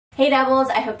Hey Dabbles,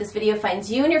 I hope this video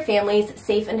finds you and your families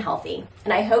safe and healthy,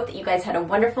 and I hope that you guys had a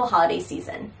wonderful holiday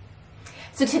season.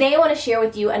 So today I want to share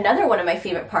with you another one of my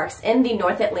favorite parks in the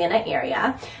North Atlanta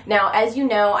area. Now, as you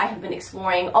know, I have been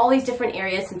exploring all these different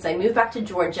areas since I moved back to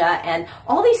Georgia, and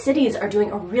all these cities are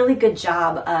doing a really good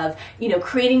job of,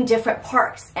 creating different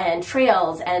parks and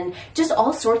trails and just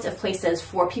all sorts of places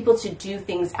for people to do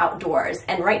things outdoors.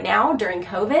 And right now, during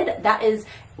COVID, that is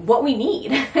what we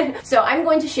need. So I'm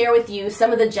going to share with you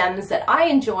some of the gems that I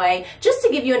enjoy just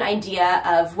to give you an idea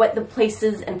of what the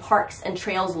places and parks and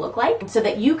trails look like so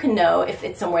that you can know if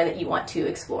it's somewhere that you want to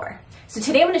explore. So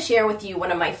today I'm going to share with you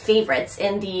one of my favorites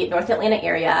in the North Atlanta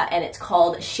area, and it's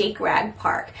called Shakerag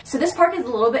Park. So this park is a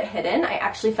little bit hidden. I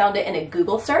actually found it in a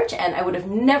Google search, and I would have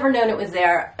never known it was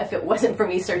there if it wasn't for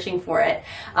me searching for it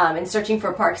and searching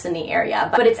for parks in the area.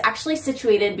 But it's actually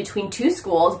situated between two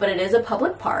schools, but it is a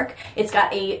public park. It's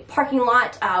got a parking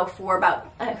lot for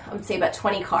about, I would say about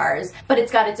 20 cars, but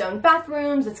it's got its own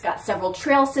bathrooms, it's got several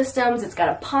trail systems, it's got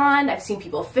a pond. I've seen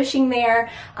people fishing there.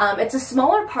 It's a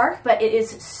smaller park, but it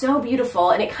is so beautiful.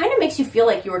 And it kind of makes you feel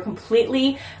like you are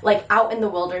completely like out in the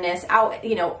wilderness, out,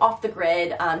 off the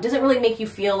grid. Doesn't really make you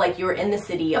feel like you're in the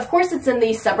city. Of course, it's in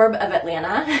the suburb of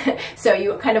Atlanta, so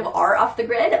you kind of are off the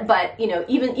grid, but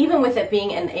even with it being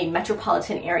in a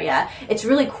metropolitan area, it's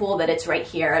really cool that it's right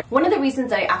here. One of the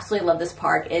reasons I absolutely love this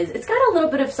park is it's got a little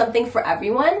bit of something for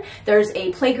everyone. There's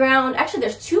a playground, actually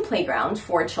there's two playgrounds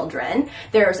for children.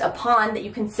 There's a pond that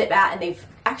you can sit at, and they've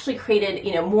actually created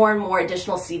more and more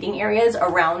additional seating areas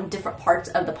around different parts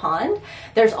of the pond.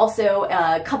 There's also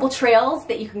a couple trails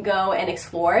that you can go and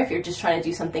explore if you're just trying to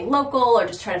do something local or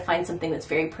just trying to find something that's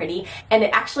very pretty. And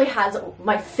it actually has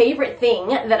my favorite thing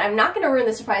that I'm not going to ruin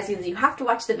the surprise because you have to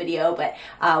watch the video, but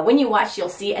when you watch you'll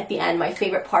see at the end my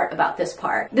favorite part about this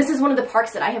park. This is one of the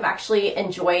parks that I have actually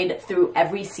enjoyed through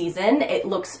every season. It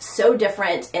looks so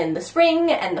different in the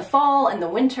spring and the fall and the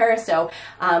winter, so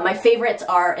my favorites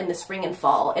are in the spring and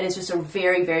fall. It is just a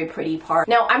very, very pretty park.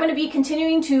 Now, I'm going to be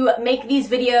continuing to make these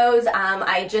videos.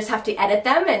 I just have to edit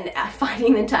them, and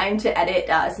finding the time to edit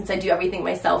since I do everything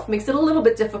myself makes it a little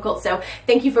bit difficult. So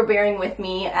thank you for bearing with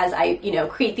me as I,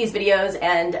 create these videos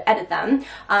and edit them.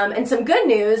 And some good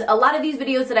news, a lot of these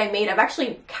videos that I made, I've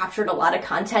actually captured a lot of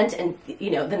content in,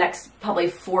 the next probably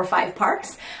 4 or 5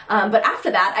 parks. But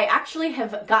after that, I actually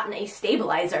have gotten a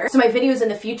stabilizer. So my videos in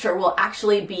the future will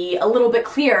actually be a little bit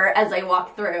clearer as I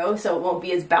walk through, so it won't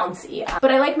be as bouncy.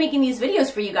 But I like making these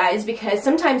videos for you guys because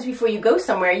sometimes before you go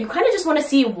somewhere, you kind of just want to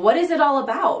see, what is it all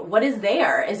about? What is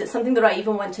there? Is it something that I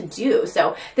even want to do?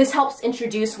 So this helps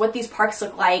introduce what these parks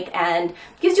look like and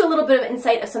gives you a little bit of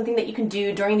insight of something that you can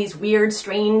do during these weird,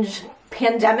 strange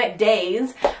pandemic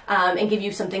days and give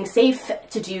you something safe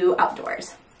to do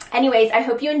outdoors. Anyways, I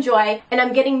hope you enjoy, and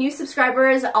I'm getting new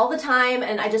subscribers all the time,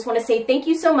 and I just want to say thank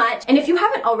you so much. And if you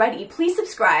haven't already, please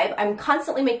subscribe. I'm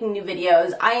constantly making new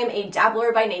videos. I am a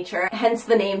dabbler by nature, hence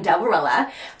the name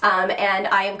Dabblerella, and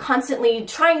I am constantly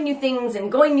trying new things and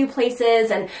going new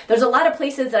places, and there's a lot of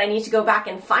places that I need to go back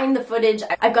and find the footage.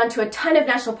 I've gone to a ton of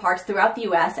national parks throughout the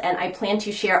US, and I plan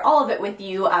to share all of it with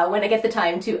you when I get the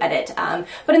time to edit.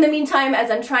 But in the meantime,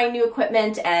 as I'm trying new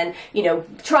equipment and,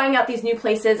 trying out these new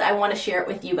places, I want to share it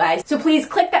with you guys. So please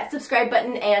click that subscribe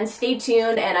button and stay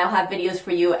tuned, and I'll have videos for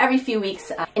you every few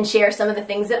weeks and share some of the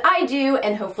things that I do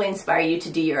and hopefully inspire you to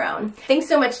do your own. Thanks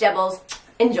so much, Dabbles.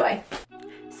 Enjoy.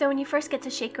 So when you first get to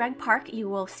Shakerag Park, you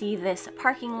will see this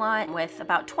parking lot with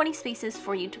about 20 spaces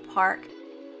for you to park.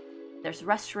 There's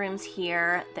restrooms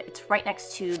here. It's right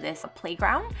next to this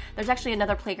playground. There's actually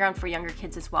another playground for younger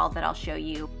kids as well that I'll show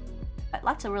you.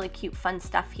 Lots of really cute fun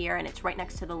stuff here, and it's right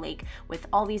next to the lake with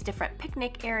all these different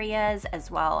picnic areas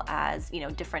as well as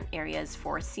different areas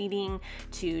for seating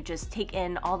to just take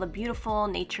in all the beautiful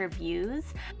nature views.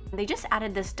 They just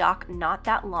added this dock not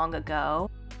that long ago,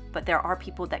 but there are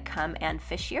people that come and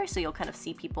fish here, so you'll kind of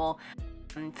see people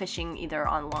fishing either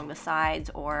along the sides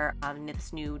or on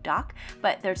this new dock.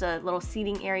 But there's a little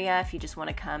seating area if you just want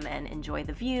to come and enjoy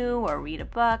the view or read a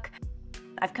book.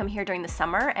 I've come here during the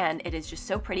summer, and it is just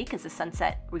so pretty because the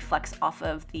sunset reflects off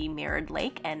of the mirrored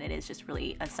lake, and it is just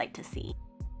really a sight to see.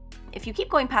 If you keep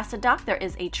going past the dock, there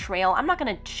is a trail. I'm not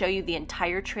going to show you the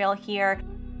entire trail here,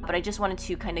 but I just wanted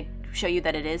to kind of show you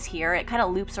that it is here. It kind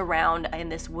of loops around in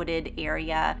this wooded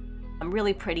area.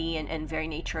 Really pretty and very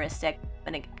naturistic,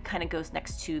 and it kind of goes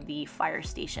next to the fire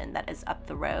station that is up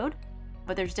the road.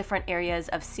 But there's different areas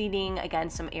of seating,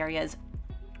 again, some areas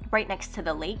right next to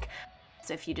the lake.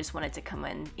 So if you just wanted to come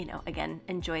in, again,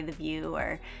 enjoy the view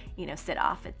or, sit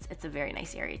off, it's a very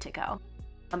nice area to go.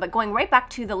 But going right back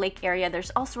to the lake area,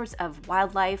 there's all sorts of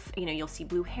wildlife. You know, you'll see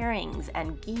blue herrings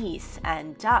and geese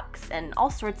and ducks and all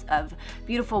sorts of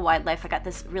beautiful wildlife. I got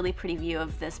this really pretty view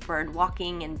of this bird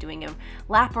walking and doing a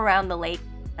lap around the lake.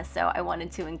 So I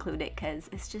wanted to include it because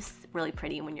it's just really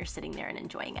pretty when you're sitting there and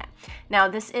enjoying it. Now,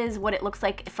 this is what it looks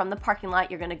like from the parking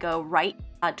lot. You're gonna go right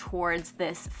towards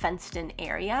this fenced-in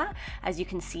area, as you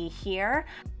can see here.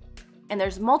 And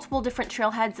there's multiple different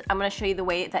trailheads. I'm gonna show you the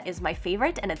way that is my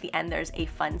favorite, and at the end there's a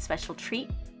fun special treat.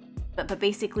 But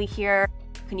basically here,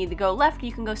 you can either go left or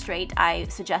you can go straight. I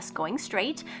suggest going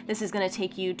straight. This is gonna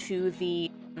take you to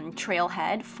the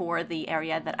trailhead for the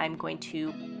area that I'm going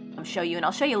to show you, and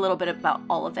I'll show you a little bit about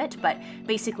all of it. But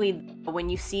basically, when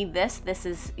you see this,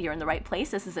 you're in the right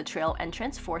place. This is a trail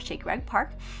entrance for Shakerag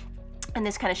Park, and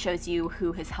this kind of shows you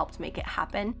who has helped make it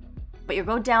happen. But you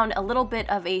go down a little bit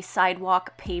of a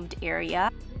sidewalk paved area,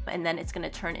 and then it's going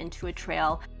to turn into a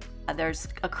trail. There's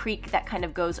a creek that kind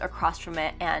of goes across from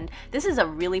it, and this is a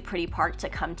really pretty park to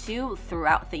come to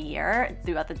throughout the year,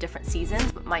 throughout the different seasons.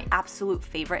 But my absolute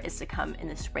favorite is to come in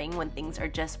the spring when things are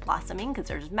just blossoming, because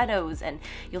there's meadows and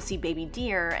you'll see baby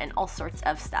deer and all sorts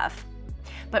of stuff.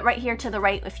 But right here to the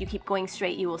right, if you keep going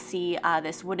straight, you will see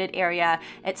this wooded area.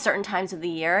 At certain times of the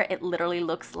year, it literally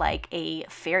looks like a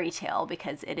fairy tale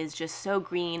because it is just so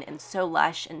green and so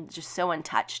lush and just so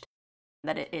untouched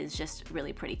that it is just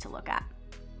really pretty to look at.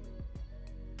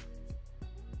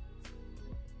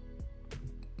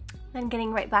 Then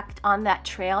getting right back on that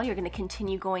trail, you're going to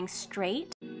continue going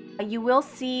straight. You will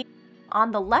see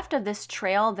on the left of this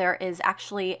trail, there is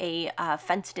actually a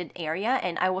fenced-in area,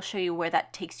 and I will show you where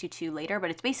that takes you to later, but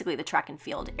it's basically the track and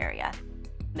field area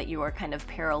that you are kind of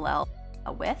parallel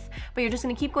with. But you're just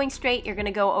going to keep going straight. You're going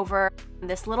to go over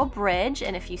this little bridge,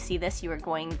 and if you see this, you are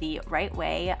going the right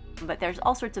way. But there's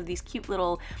all sorts of these cute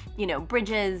little, you know,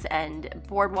 bridges and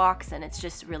boardwalks, and it's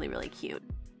just really, really cute.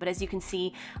 But as you can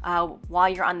see, while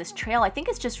you're on this trail, I think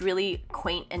it's just really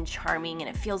quaint and charming, and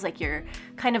it feels like you're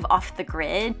kind of off the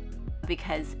grid,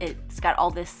 because it's got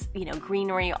all this, you know,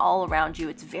 greenery all around you.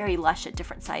 It's very lush at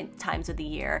different times of the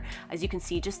year. As you can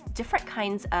see, just different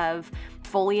kinds of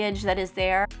foliage that is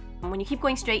there. When you keep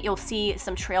going straight, you'll see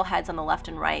some trailheads on the left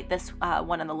and right. This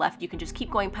one on the left, you can just keep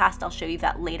going past. I'll show you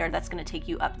that later. That's going to take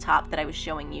you up top that I was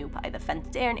showing you by the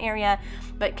fenced-in area.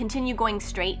 But continue going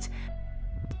straight.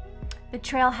 The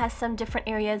trail has some different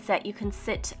areas that you can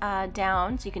sit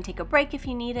down, so you can take a break if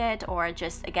you need it, or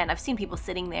just, again, I've seen people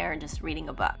sitting there and just reading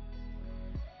a book.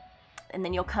 And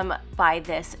then you'll come by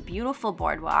this beautiful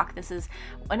boardwalk. This is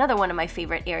another one of my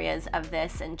favorite areas of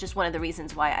this, and just one of the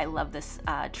reasons why I love this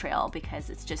trail, because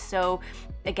it's just so,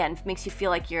 again, makes you feel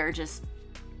like you're just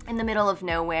in the middle of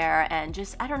nowhere, and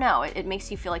just, I don't know, it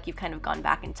makes you feel like you've kind of gone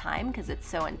back in time because it's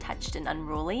so untouched and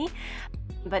unruly.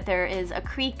 But there is a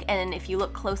creek, and if you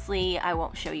look closely, I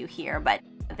won't show you here, but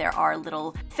there are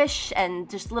little fish and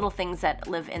just little things that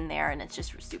live in there, and it's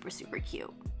just super, super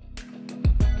cute.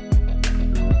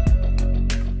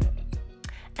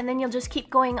 And then you'll just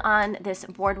keep going on this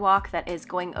boardwalk that is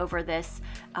going over this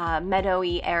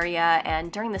meadowy area,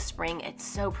 and during the spring it's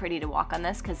so pretty to walk on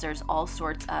this because there's all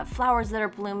sorts of flowers that are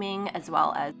blooming, as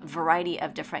well as a variety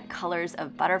of different colors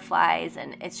of butterflies,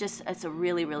 and it's a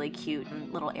really, really cute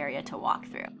little area to walk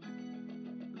through.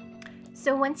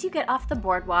 So once you get off the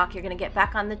boardwalk, you're going to get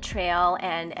back on the trail,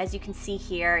 and as you can see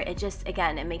here, it just,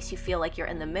 again, it makes you feel like you're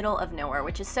in the middle of nowhere,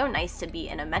 which is so nice to be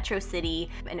in a metro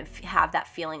city and have that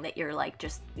feeling that you're like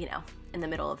just, you know, in the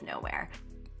middle of nowhere.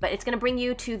 But it's going to bring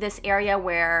you to this area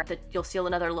where you'll see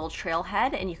another little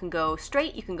trailhead, and you can go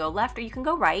straight, you can go left, or you can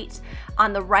go right.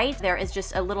 On the right, there is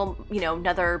just a little, you know,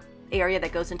 another area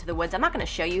that goes into the woods. I'm not going to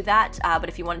show you that, but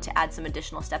if you wanted to add some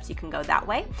additional steps, you can go that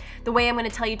way. The way I'm going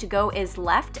to tell you to go is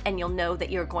left, and you'll know that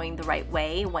you're going the right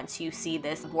way once you see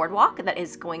this boardwalk that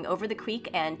is going over the creek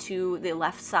and to the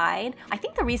left side. I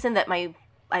think the reason that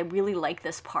I really like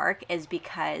this park is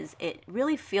because it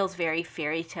really feels very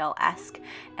fairy tale-esque,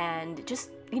 and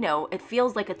just, you know, it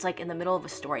feels like it's like in the middle of a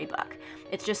storybook.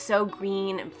 It's just so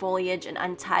green and foliage and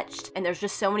untouched, and there's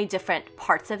just so many different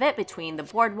parts of it between the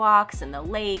boardwalks and the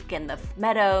lake and the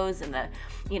meadows and the,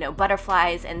 you know,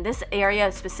 butterflies. And this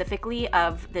area specifically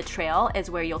of the trail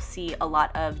is where you'll see a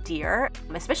lot of deer,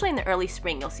 especially in the early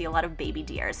spring. You'll see a lot of baby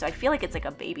deer, so I feel like it's like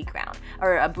a baby ground,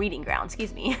 or a breeding ground,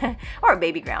 excuse me, or a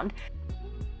baby ground.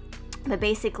 But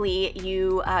basically,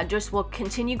 you just will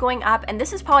continue going up, and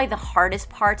this is probably the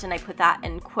hardest part, and I put that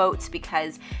in quotes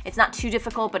because it's not too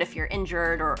difficult, but if you're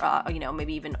injured or you know,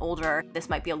 maybe even older, this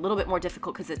might be a little bit more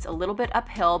difficult because it's a little bit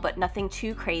uphill, but nothing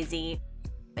too crazy.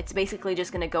 It's basically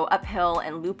just going to go uphill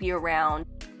and loop you around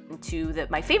to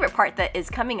my favorite part that is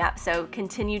coming up, so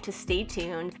continue to stay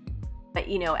tuned. But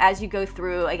you know, as you go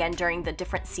through, again, during the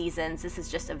different seasons, this is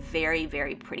just a very,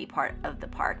 very pretty part of the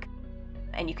park.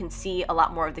 And you can see a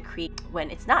lot more of the creek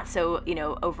when it's not so, you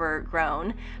know,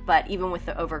 overgrown. But even with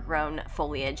the overgrown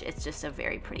foliage, it's just a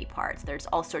very pretty part. There's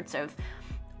all sorts of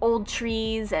old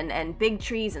trees and big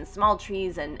trees and small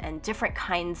trees and different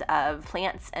kinds of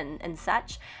plants and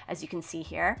such, as you can see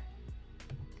here.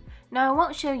 Now, I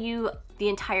won't show you the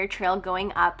entire trail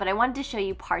going up, but I wanted to show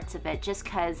you parts of it just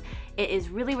because it is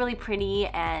really, really pretty,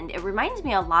 and it reminds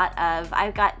me a lot of,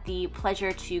 I've got the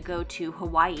pleasure to go to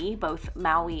Hawaii, both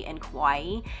Maui and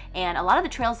Kauai, and a lot of the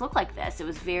trails look like this. It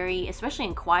was very, especially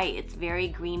in Kauai, it's very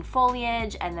green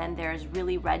foliage, and then there's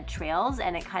really red trails,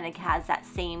 and it kind of has that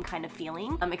same kind of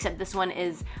feeling, except this one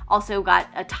is also got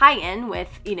a tie-in with,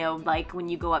 you know, like when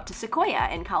you go up to Sequoia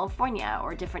in California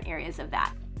or different areas of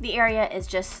that. The area is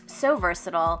just so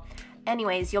versatile.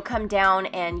 Anyways, you'll come down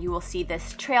and you will see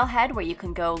this trailhead where you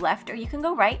can go left or you can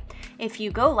go right. If you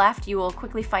go left, you will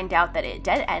quickly find out that it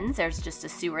dead ends. There's just a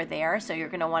sewer there, so you're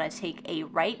going to want to take a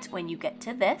right when you get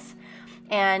to this.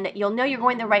 And you'll know you're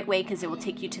going the right way because it will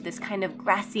take you to this kind of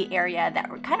grassy area that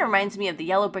kind of reminds me of the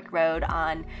Yellow Brick Road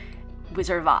on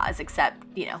Wizard of Oz, except,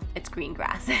 you know, it's green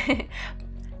grass.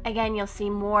 Again, you'll see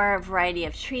more variety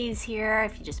of trees here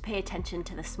if you just pay attention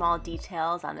to the small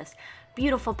details on this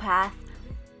beautiful path.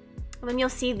 And then you'll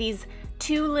see these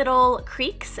two little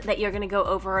creeks that you're going to go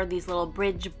over, these little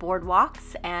bridge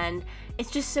boardwalks, and it's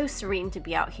just so serene to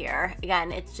be out here.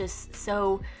 Again, it's just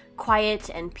so quiet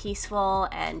and peaceful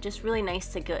and just really nice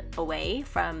to get away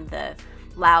from the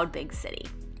loud big city.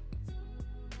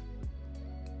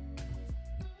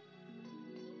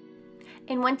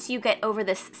 And once you get over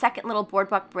this second little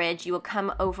boardwalk bridge, you will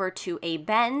come over to a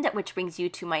bend, which brings you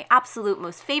to my absolute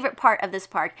most favorite part of this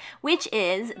park, which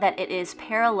is that it is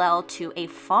parallel to a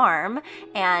farm,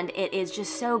 and it is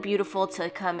just so beautiful to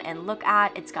come and look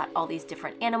at. It's got all these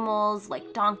different animals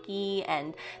like donkey,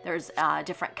 and there's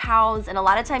different cows, and a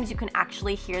lot of times you can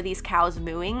actually hear these cows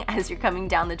mooing as you're coming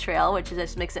down the trail, which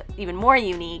just makes it even more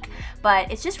unique. But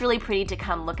it's just really pretty to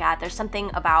come look at. There's something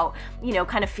about, you know,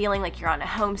 kind of feeling like you're on a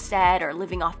homestead or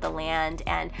living off the land,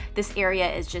 and this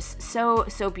area is just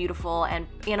so beautiful, and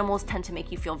animals tend to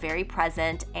make you feel very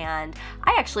present. And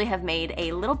I actually have made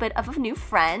a little bit of a new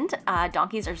friend.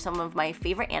 Donkeys are some of my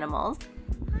favorite animals.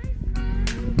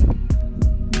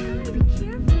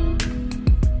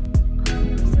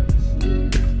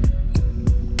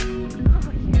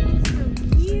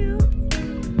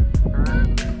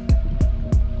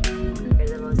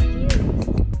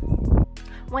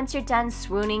 Once you're done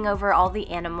swooning over all the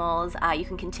animals, you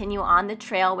can continue on the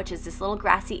trail, which is this little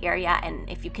grassy area, and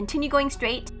if you continue going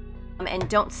straight and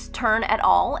don't turn at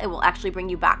all, it will actually bring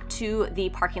you back to the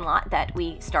parking lot that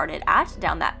we started at,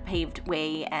 down that paved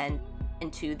way and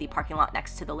into the parking lot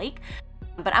next to the lake.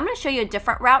 But I'm going to show you a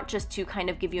different route just to kind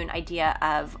of give you an idea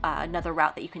of another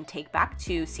route that you can take back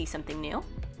to see something new.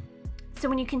 So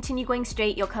when you continue going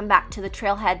straight, you'll come back to the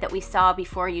trailhead that we saw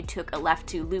before you took a left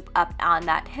to loop up on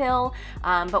that hill.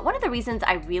 But one of the reasons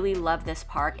I really love this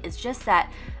park is just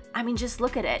that, I mean, just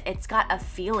look at it. It's got a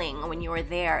feeling when you are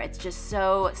there. It's just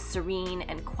so serene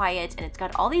and quiet, and it's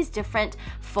got all these different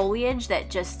foliage that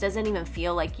just doesn't even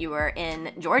feel like you were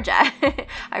in Georgia.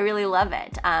 I really love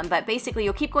it. But basically,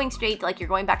 you'll keep going straight like you're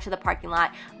going back to the parking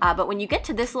lot. But when you get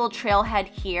to this little trailhead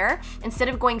here, instead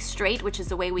of going straight, which is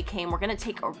the way we came, we're going to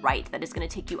take a right that is going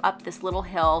to take you up this little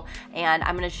hill, and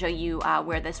I'm going to show you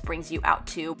where this brings you out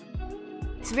to.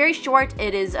 It's very short.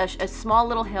 It is a small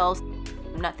little hill.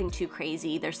 Nothing too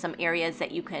crazy. There's some areas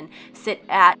that you can sit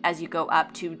at as you go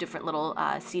up to different little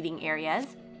seating areas.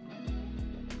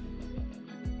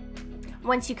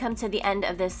 Once you come to the end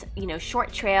of this, you know,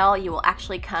 short trail, you will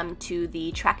actually come to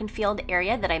the track and field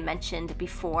area that I mentioned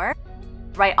before.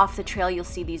 Right off the trail, you'll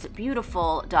see these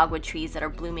beautiful dogwood trees that are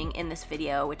blooming in this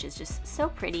video, which is just so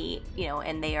pretty, you know,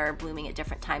 and they are blooming at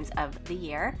different times of the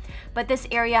year. But this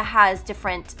area has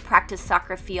different practice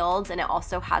soccer fields, and it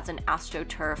also has an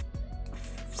AstroTurf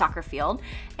soccer field,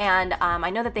 and I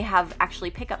know that they have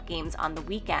actually pickup games on the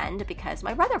weekend because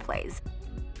my brother plays.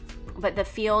 But the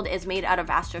field is made out of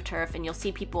AstroTurf, and you'll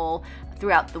see people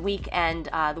throughout the weekend.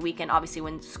 The weekend, obviously,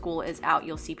 when school is out,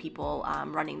 you'll see people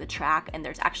running the track, and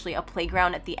there's actually a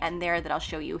playground at the end there that I'll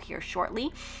show you here shortly.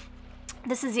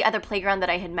 This is the other playground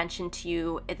that I had mentioned to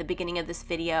you at the beginning of this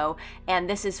video, and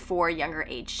this is for younger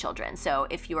age children. So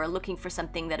if you are looking for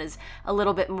something that is a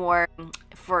little bit more,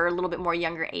 for a little bit more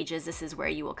younger ages, this is where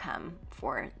you will come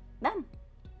for them.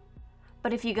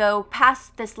 But if you go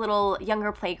past this little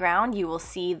younger playground, you will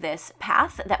see this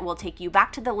path that will take you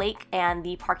back to the lake and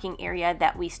the parking area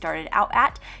that we started out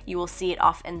at. You will see it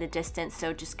off in the distance,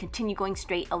 so just continue going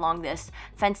straight along this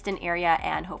fenced-in area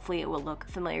and hopefully it will look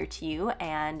familiar to you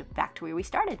and back to where we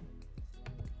started.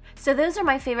 So those are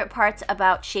my favorite parts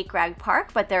about Shakerag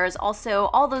Park, but there's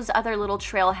also all those other little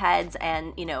trailheads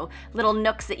and, you know, little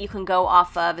nooks that you can go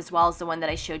off of, as well as the one that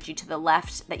I showed you to the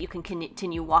left that you can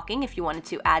continue walking if you wanted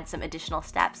to add some additional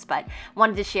steps. But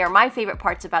wanted to share my favorite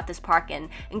parts about this park and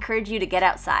encourage you to get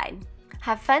outside.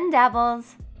 Have fun,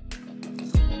 Dabbles!